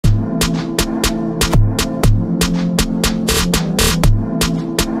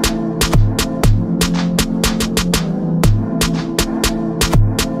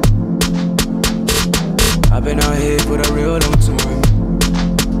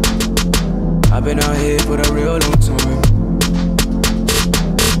I've been out here for a real long time.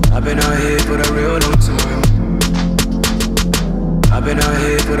 I've been out here for a real long time. I've been out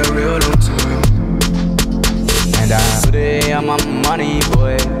here for a real long time. And I today I'm on money,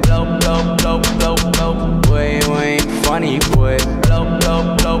 boy. Blow, blow, blow, blow, blow. Boy, you ain't funny, boy. Blow,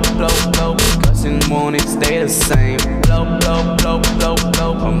 blow, blow, blow, blow. Cussing won't it stay the same. Blow, blow, blow, blow,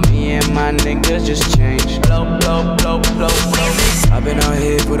 blow. Oh, me and my niggas just changed. Blow, blow, blow, blow, blow. I've been out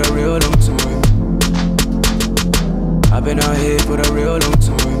here for a real long time. I've been out here for a real long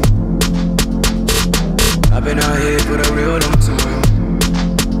time. I've been out here for a real long time.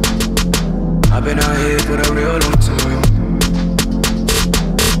 I've been out here for a real long time.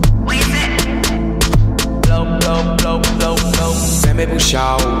 Blow, blow, blow, blow, blow. Let me push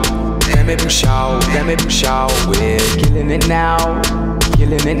out, let me push out, let me push out. We're killing it now,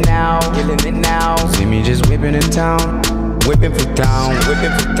 killing it now, killing it now. See me just whipping in town, whipping for town,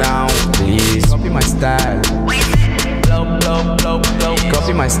 whipping for town. Please copy my style. Blow, blow, blow, blow.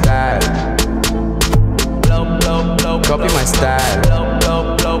 Copy my style. Blow, blow, blow. Copy my style. Blow,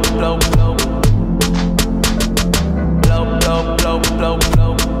 blow, blow, blow, blow. Blow, blow, blow, blow,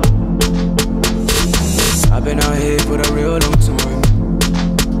 blow. I've been out here for a real long time.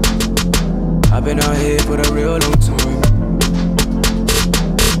 I've been out here for a real long time.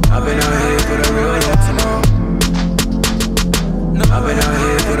 I've been out here for a real long time. I've been out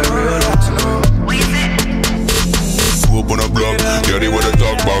here for a real long time. Up on a block, yeah, they wanna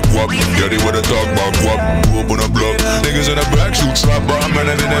talk about guap. Yeah, they wanna talk about guap. Up on a block, niggas in the back shoot slap, but I'm in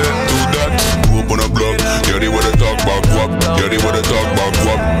do that. Up on a block, yeah, they wanna talk about guap. Yeah, they wanna talk about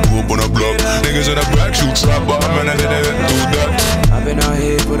guap. Up on a block, niggas in the back shoot slap, but I'm in do that. I've been out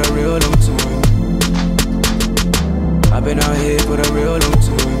here for a real long time. I've been out here for a real long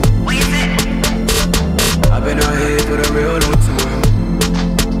time. I've been out here for a real long time.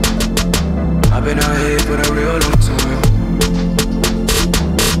 I've been out here for a real long time.